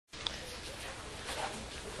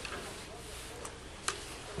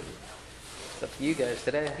It's up to you guys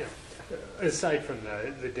today. Yeah. Aside from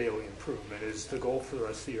the daily improvement, is the goal for the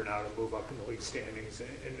rest of the year now to move up in the league standings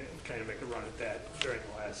and kind of make a run at that during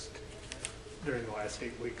the last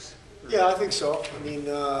 8 weeks? Yeah, I think so. I mean,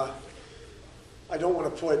 I don't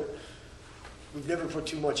want to put. We've never put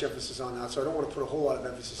too much emphasis on that, so I don't want to put a whole lot of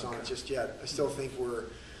emphasis on it just yet. I still think we're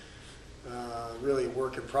really a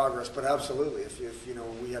work in progress, but absolutely, if you know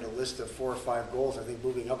we had a list of 4 or 5 goals, I think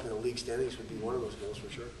moving up in the league standings would be one of those goals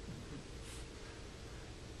for sure.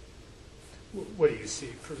 What do you see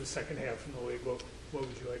for the second half in the league? What would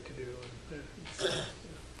you like to do?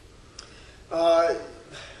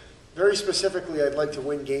 Very specifically, I'd like to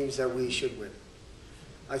win games that we should win.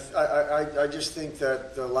 I just think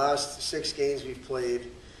that the last 6 games we've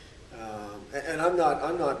played, and I'm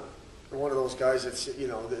not one of those guys that's, you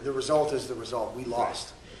know, the result is the result. We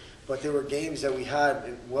lost. But there were games that we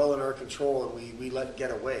had well in our control and we let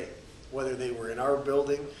get away, whether they were in our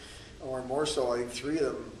building or more so, I think 3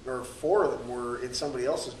 of them or 4 of them were in somebody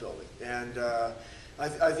else's building. And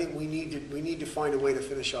I think we need to find a way to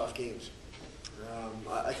finish off games.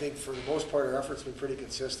 I think for the most part our effort's been pretty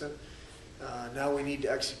consistent. Now we need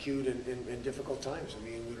to execute in difficult times. I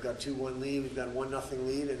mean, we've got 2-1 lead, we've got 1-0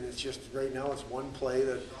 lead, and it's just right now it's one play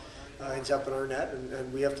that ends up in our net,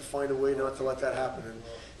 and we have to find a way not to let that happen. And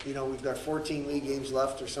you know, we've got 14 league games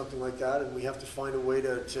left or something like that, and we have to find a way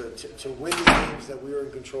to win the games that we are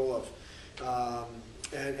in control of.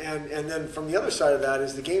 And then from the other side of that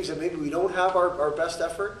is the games that maybe we don't have our best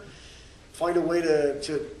effort. Find a way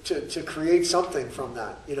to create something from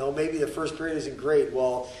that. You know, maybe the first period isn't great.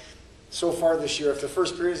 Well, so far this year, if the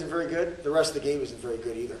first period isn't very good, the rest of the game isn't very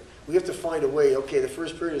good either. We have to find a way, okay, the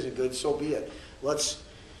first period isn't good, so be it. Let's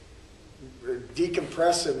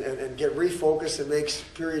decompress and get refocused and make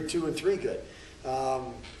period 2 and 3 good.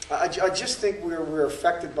 I just think we're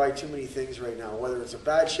affected by too many things right now, whether it's a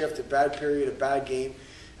bad shift, a bad period, a bad game,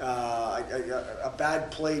 a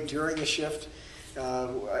bad play during a shift.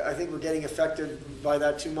 I think we're getting affected by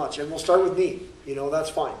that too much. And we'll start with me. You know, that's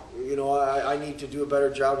fine. You know, I need to do a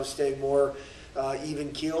better job of staying more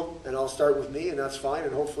even keel, and I'll start with me, and that's fine.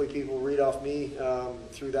 And hopefully people read off me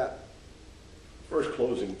through that. First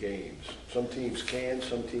closing games. Some teams can,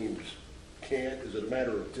 some teams can't. Is it a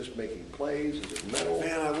matter of just making plays? Is it mental?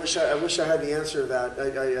 Man, I wish I had the answer to that.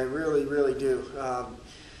 I really, really do.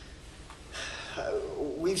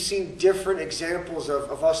 We've seen different examples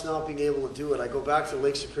of us not being able to do it. I go back to the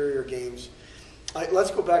Lake Superior games.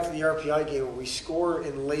 Let's go back to the RPI game where we score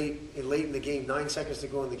late in the game, 9 seconds to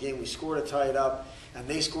go in the game. We score to tie it up, and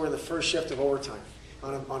they score in the first shift of overtime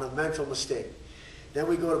on a mental mistake. Then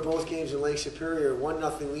we go to both games in Lake Superior,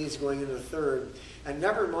 1-0 leads going into the third. And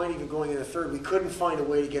never mind even going into the third, we couldn't find a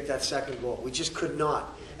way to get that second goal. We just could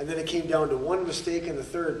not. And then it came down to one mistake in the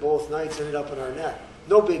third. Both nights ended up in our net.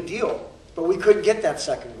 No big deal, but we couldn't get that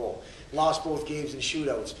second goal. Lost both games in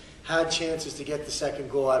shootouts. Had chances to get the second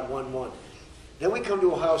goal at 1-1. Then we come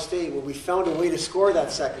to Ohio State where we found a way to score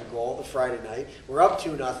that second goal the Friday night. We're up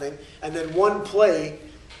 2-0. And then one play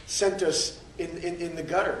sent us in the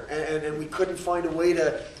gutter, and we couldn't find a way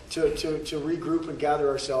to regroup and gather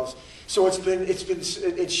ourselves. So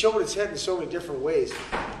it's shown its head in so many different ways.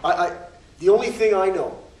 The only thing I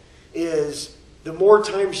know is the more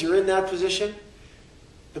times you're in that position,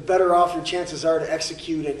 the better off your chances are to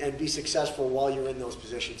execute and be successful while you're in those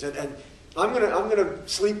positions. And I'm gonna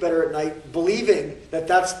sleep better at night believing that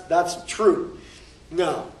that's true.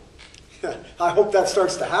 Now, I hope that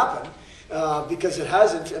starts to happen because it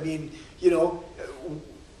hasn't. I mean, you know,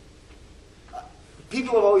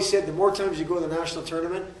 people have always said the more times you go to the national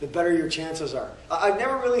tournament, the better your chances are. I've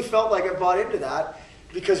never really felt like I bought into that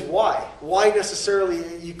because why? Why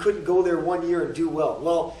necessarily you couldn't go there 1 year and do well?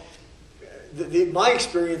 Well, my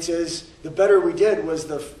experience is the better we did was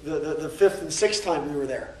the 5th and 6th time we were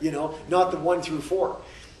there, you know, not the 1 through 4.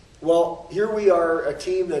 Well, here we are, a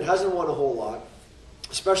team that hasn't won a whole lot,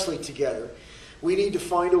 especially together. We need to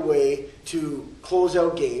find a way to close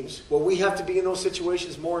out games. Well, we have to be in those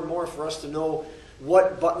situations more and more for us to know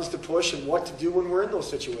what buttons to push and what to do when we're in those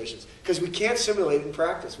situations. Because we can't simulate in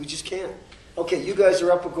practice. We just can't. Okay, you guys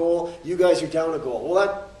are up a goal. You guys are down a goal.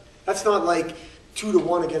 Well, that's not like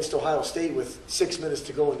 2-1 against Ohio State with 6 minutes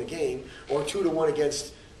to go in the game, or 2-1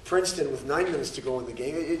 against Princeton with 9 minutes to go in the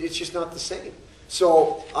game. It's just not the same.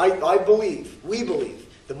 So we believe,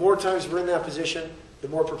 the more times we're in that position, the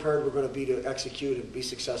more prepared we're going to be to execute and be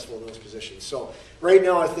successful in those positions. So right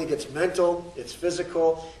now I think it's mental, it's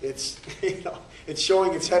physical, it's it's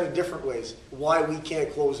showing its head in different ways why we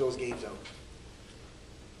can't close those games out.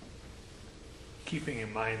 Keeping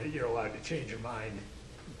in mind that you're allowed to change your mind,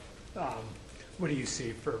 What do you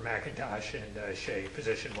see for McIntosh and Shea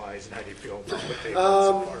position-wise, and how do you feel about what they've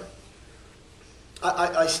done so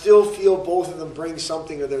far? I still feel both of them bring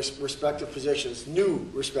something to their respective positions, new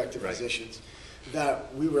respective positions,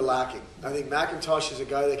 that we were lacking. I think McIntosh is a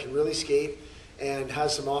guy that can really skate and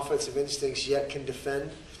has some offensive instincts, yet can defend.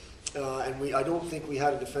 I don't think we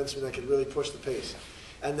had a defenseman that could really push the pace.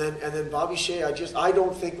 And then Bobby Shea, I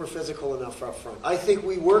don't think we're physical enough up front. I think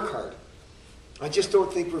we work hard. I just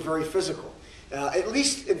don't think we're very physical. At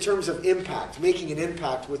least in terms of impact, making an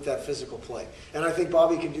impact with that physical play. And I think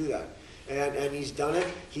Bobby can do that. And he's done it.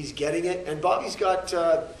 He's getting it. And Bobby's got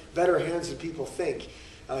better hands than people think.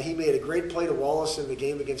 He made a great play to Wallace in the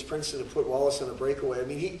game against Princeton to put Wallace on a breakaway. I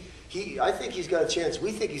mean, I think he's got a chance.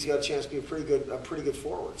 We think he's got a chance to be a pretty good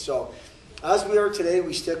forward. So, as we are today,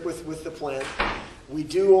 we stick with the plan. We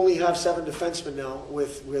do only have 7 defensemen now,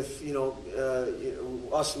 with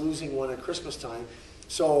us losing one at Christmas time.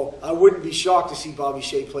 So I wouldn't be shocked to see Bobby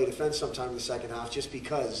Shea play defense sometime in the second half, just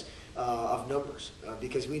because of numbers.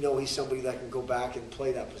 Because we know he's somebody that can go back and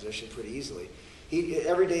play that position pretty easily.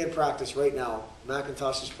 Every day in practice right now,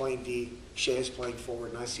 McIntosh is playing D, Shea is playing forward,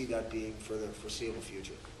 and I see that being for the foreseeable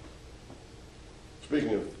future.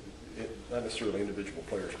 Speaking of not necessarily individual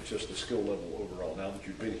players, but just the skill level overall, now that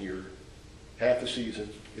you've been here half the season,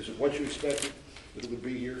 is it what you expected that it would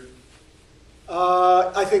be here?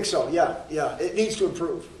 I think so. Yeah. It needs to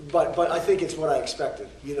improve, but I think it's what I expected.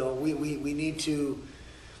 You know, we need to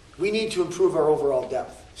improve our overall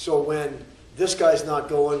depth. So when this guy's not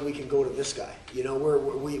going, we can go to this guy. You know,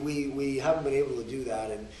 we haven't been able to do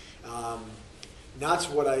that, and that's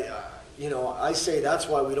what I say. That's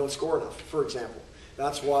why we don't score enough. For example,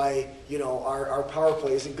 that's why our power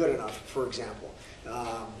play isn't good enough. For example,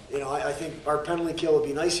 I think our penalty kill would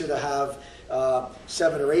be nicer to have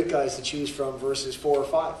 7 or 8 guys to choose from versus 4 or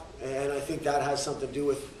 5, and I think that has something to do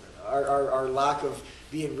with our lack of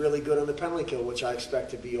being really good on the penalty kill, which I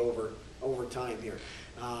expect to be over time here.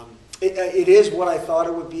 It is what I thought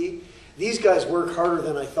it would be. These guys work harder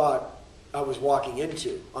than I thought I was walking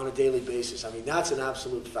into on a daily basis. I mean, that's an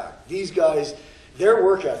absolute fact. These guys, their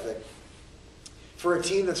work ethic, for a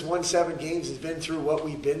team that's won 7 games, has been through what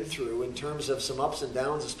we've been through in terms of some ups and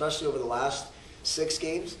downs, especially over the last 6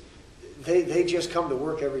 games. They just come to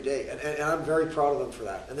work every day, and I'm very proud of them for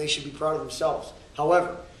that, and they should be proud of themselves.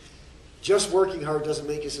 However, just working hard doesn't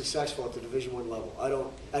make you successful at the Division I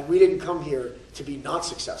level. And we didn't come here to be not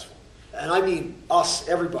successful. And I mean us,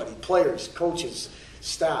 everybody, players, coaches,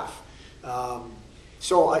 staff.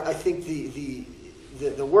 So I think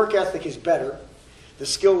the work ethic is better. The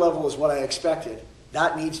skill level is what I expected.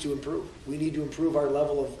 That needs to improve. We need to improve our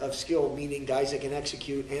level of skill, meaning guys that can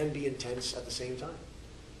execute and be intense at the same time.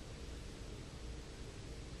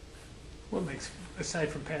 What makes, aside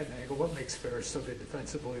from Pat Nagel, what makes Ferris so good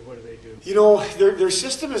defensively? What do they do? You know, their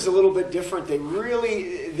system is a little bit different.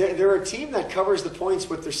 They're a team that covers the points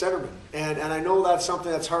with their centermen, and I know that's something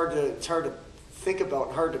that's hard to think about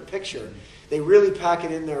and hard to picture. They really pack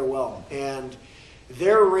it in there well, and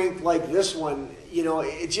their rink like this one,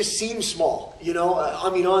 it just seems small.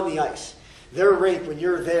 On the ice. Their rink, when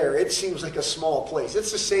you're there, it seems like a small place.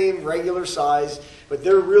 It's the same regular size, but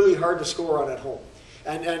they're really hard to score on at home.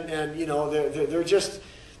 And they're just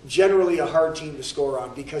generally a hard team to score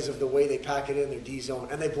on because of the way they pack it in their D zone,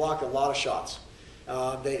 and they block a lot of shots.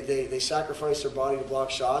 They sacrifice their body to block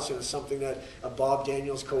shots, and it's something that a Bob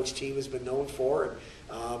Daniels coach team has been known for.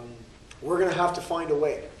 And we're going to have to find a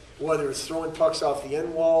way, whether it's throwing pucks off the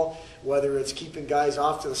end wall, whether it's keeping guys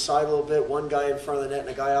off to the side a little bit, one guy in front of the net and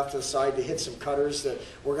a guy off to the side to hit some cutters. That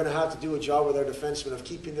we're going to have to do a job with our defensemen of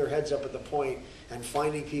keeping their heads up at the point and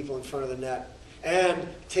finding people in front of the net, and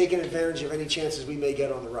taking advantage of any chances we may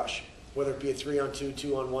get on the rush, whether it be a 3-on-2,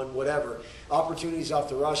 2-on-1, whatever. Opportunities off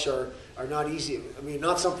the rush are not easy. I mean,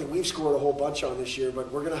 not something we've scored a whole bunch on this year,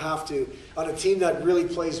 but we're going to have to, on a team that really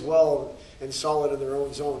plays well and solid in their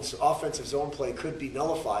own zones, offensive zone play could be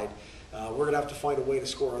nullified. We're going to have to find a way to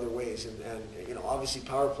score other ways. And obviously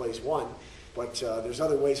power play is one, but there's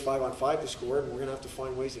other ways 5-on-5 to score, and we're going to have to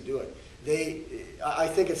find ways to do it. I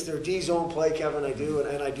think it's their D zone play, Kevin, I do,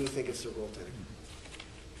 and I do think it's their goaltending.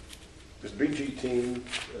 Does the BG team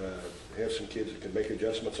have some kids that can make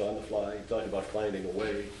adjustments on the fly? You talked about finding a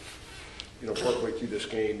way. Partway through this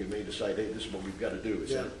game, you may decide, hey, this is what we've got to do.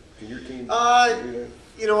 Is that, can your team do that?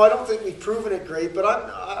 I don't think we've proven it great, but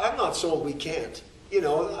I'm not sold we can't.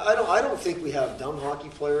 I don't think we have dumb hockey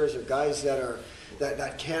players or guys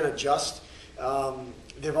that can adjust.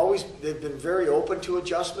 They've been very open to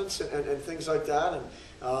adjustments and things like that, and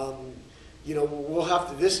we'll have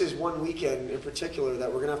to. This is one weekend in particular that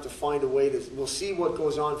we're going to have to find a way to. We'll see what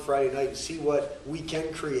goes on Friday night and see what we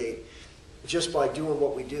can create just by doing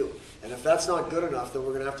what we do. And if that's not good enough, then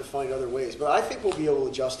we're going to have to find other ways. But I think we'll be able to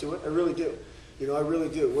adjust to it. I really do. I really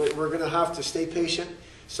do. We're going to have to stay patient.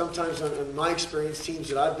 Sometimes, in my experience, teams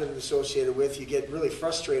that I've been associated with, you get really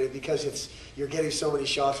frustrated because you're getting so many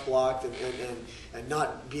shots blocked and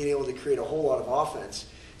not being able to create a whole lot of offense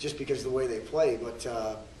just because of the way they play. But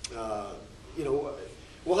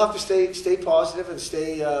we'll have to stay positive and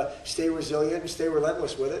stay resilient and stay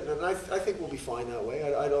relentless with it. And I think we'll be fine that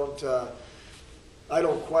way. I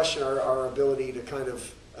don't question our ability to kind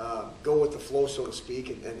of go with the flow, so to speak,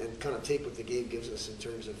 and kind of take what the game gives us in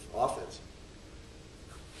terms of offense.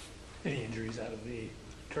 Any injuries out of the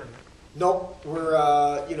tournament? Nope. We're,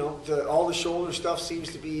 all the shoulder stuff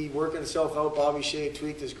seems to be working itself out. Bobby Shea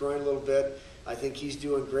tweaked his groin a little bit. I think he's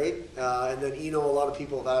doing great. And then Eno, a lot of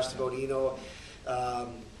people have asked about Eno.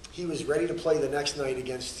 He was ready to play the next night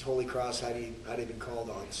against Holy Cross had he been called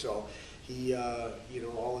on. So he,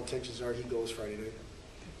 all intentions are he goes Friday night.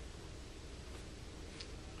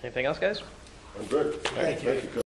 Anything else, guys? I'm good. Thank you. Coach.